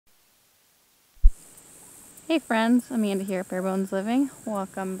Hey friends, Amanda here at Barebones Living.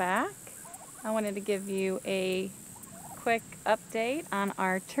 Welcome back. I wanted to give you a quick update on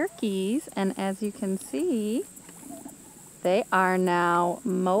our turkeys, and as you can see, they are now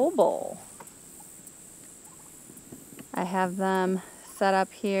mobile. I have them set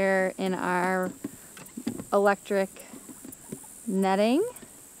up here in our electric netting,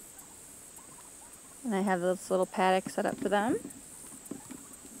 and I have this little paddock set up for them.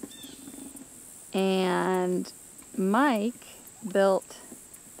 And Mike built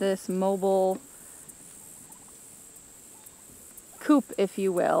this mobile coop, if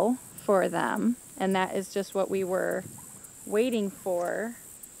you will, for them, and that is just what we were waiting for,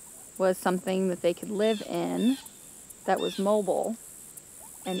 was something that they could live in that was mobile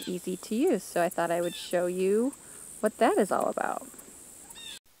and easy to use. So I thought I would show you what that is all about.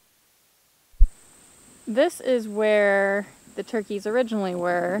 This is where the turkeys originally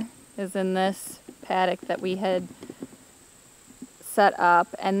were, is in this paddock that we had set up,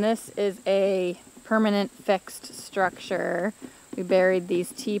 and this is a permanent fixed structure. We buried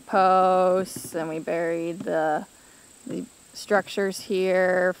these T-posts, and we buried the structures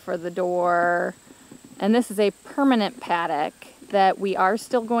here for the door, and this is a permanent paddock that we are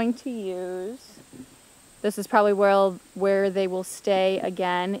still going to use. This is probably where they will stay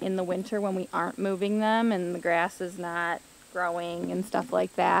again in the winter when we aren't moving them and the grass is not growing and stuff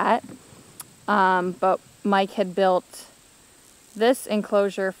like that. But Mike had built this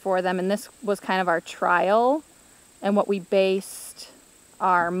enclosure for them, and this was kind of our trial and what we based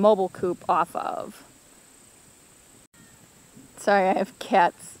our mobile coop off of. Sorry, I have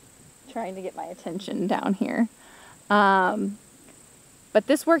cats trying to get my attention down here. But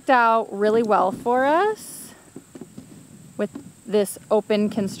this worked out really well for us with this open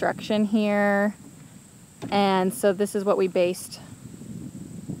construction here. And so this is what we based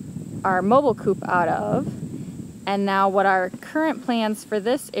our mobile coop out of. And now what our current plans for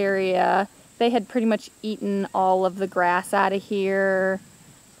this area, they had pretty much eaten all of the grass out of here,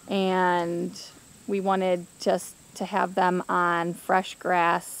 and we wanted just to have them on fresh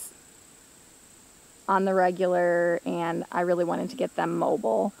grass on the regular, and I really wanted to get them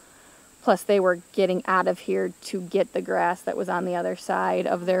mobile. Plus they were getting out of here to get the grass that was on the other side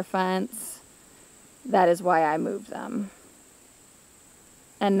of their fence. That is why I moved them.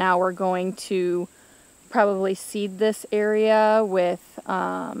 And now we're going to probably seed this area with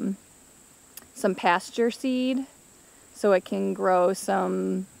some pasture seed so it can grow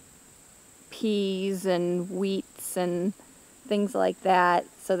some peas and wheats and things like that,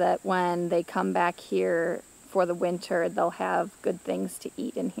 so that when they come back here for the winter, they'll have good things to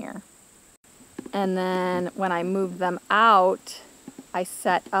eat in here. And then when I moved them out, I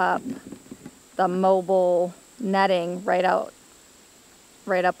set up the mobile netting right up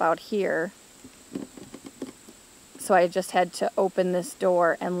out here. So I just had to open this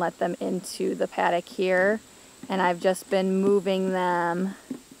door and let them into the paddock here. And I've just been moving them.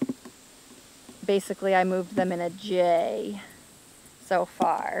 Basically, I moved them in a J so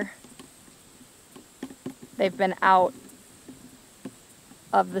far. They've been out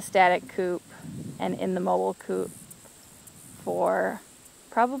of the static coop and in the mobile coop for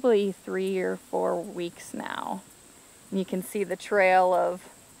probably 3 or 4 weeks now. And you can see the trail of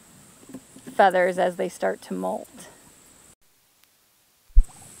feathers as they start to molt.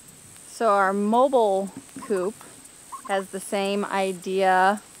 So our mobile coop has the same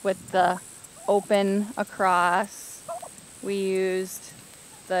idea with the open across. We used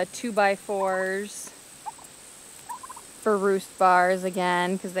the 2x4s for roost bars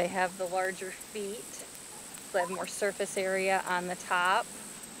again, because they have the larger feet. So they have more surface area on the top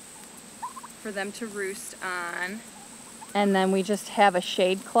for them to roost on. And then we just have a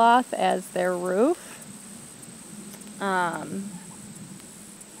shade cloth as their roof. And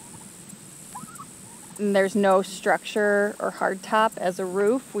there's no structure or hardtop as a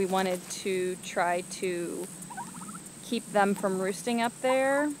roof. We wanted to try to keep them from roosting up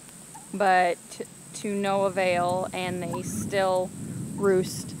there, but to no avail, and they still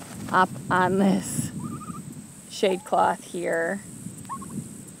roost up on this shade cloth here.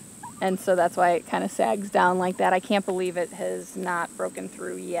 And so that's why it kind of sags down like that. I can't believe it has not broken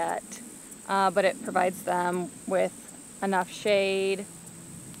through yet, but it provides them with enough shade.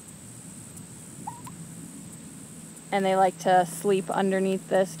 And they like to sleep underneath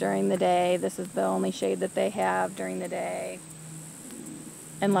this during the day. This is the only shade that they have during the day.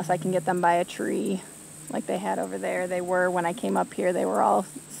 Unless I can get them by a tree like they had over there. They were, when I came up here, they were all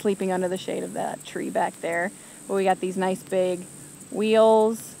sleeping under the shade of that tree back there. But we got these nice big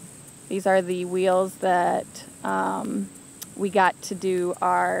wheels. These are the wheels that we got to do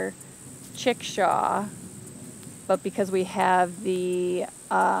our chickshaw but because we have the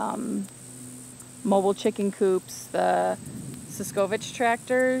mobile chicken coops, the Siskovich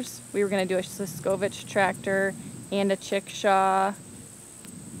tractors, we were going to do a Siskovich tractor and a chickshaw,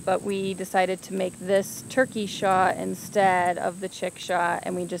 but we decided to make this turkeyshaw instead of the chickshaw,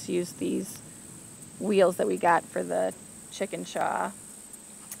 and we just used these wheels that we got for the chicken shaw,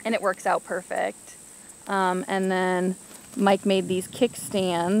 and it works out perfect. And then Mike made these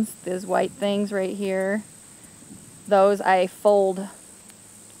kickstands, these white things right here. Those I fold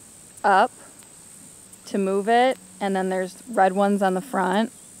up to move it, and then there's red ones on the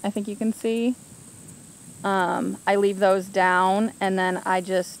front, I think you can see. I leave those down, and then I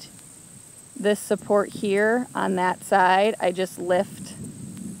just, this support here on that side, I just lift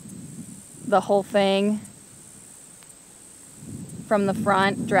the whole thing from the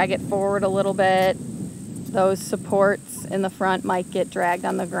front, drag it forward a little bit. Those supports in the front might get dragged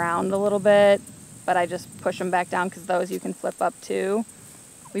on the ground a little bit, but I just push them back down because those you can flip up too.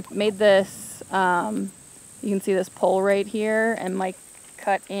 We made this, you can see this pole right here, and Mike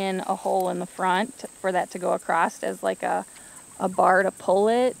cut in a hole in the front for that to go across as like a bar to pull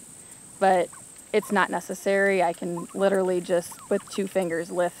it, but it's not necessary. I can literally just with 2 fingers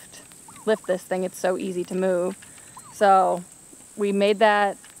lift this thing. It's so easy to move. So we made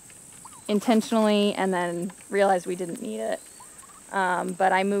that intentionally and then realized we didn't need it.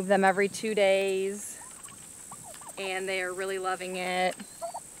 But I move them every 2 days and they are really loving it.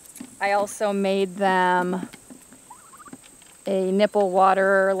 I also made them a nipple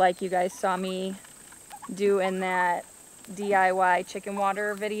waterer like you guys saw me do in that DIY chicken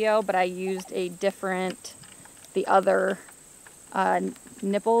water video, but I used the other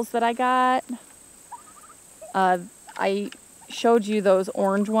nipples that I got. I showed you those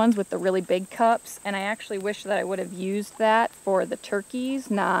orange ones with the really big cups, and I actually wish that I would have used that for the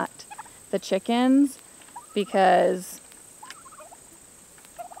turkeys, not the chickens, because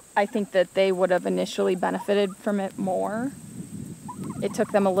I think that they would have initially benefited from it more. It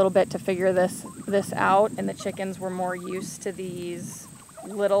took them a little bit to figure this out, and the chickens were more used to these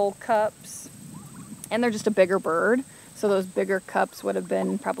little cups, and they're just a bigger bird, so those bigger cups would have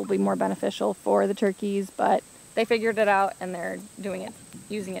been probably more beneficial for the turkeys, but they figured it out and they're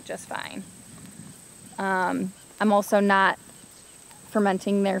using it just fine. I'm also not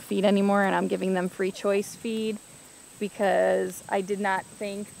fermenting their feed anymore, and I'm giving them free choice feed because I did not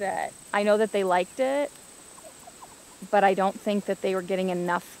think that, I know that they liked it, but I don't think that they were getting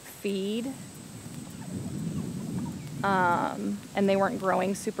enough feed, and they weren't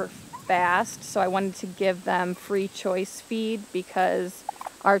growing super fast, so I wanted to give them free choice feed because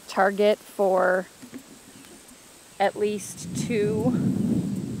our target for at least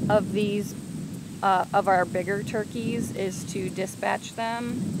 2 of these of our bigger turkeys is to dispatch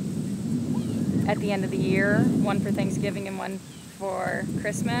them at the end of the year, one for Thanksgiving and one for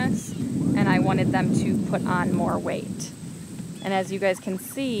Christmas, and I wanted them to put on more weight. And as you guys can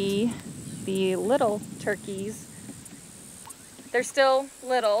see, the little turkeys, they're still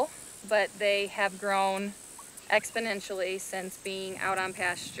little, but they have grown exponentially since being out on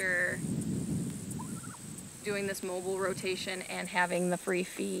pasture, doing this mobile rotation and having the free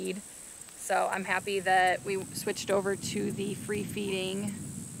feed. So I'm happy that we switched over to the free feeding,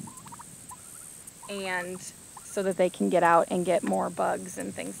 and so that they can get out and get more bugs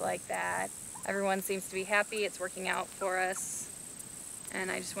and things like that. Everyone seems to be happy. It's working out for us.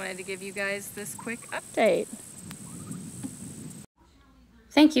 And I just wanted to give you guys this quick update.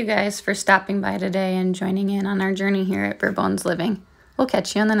 Thank you guys for stopping by today and joining in on our journey here at Bare Bones Living. We'll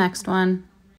catch you on the next one.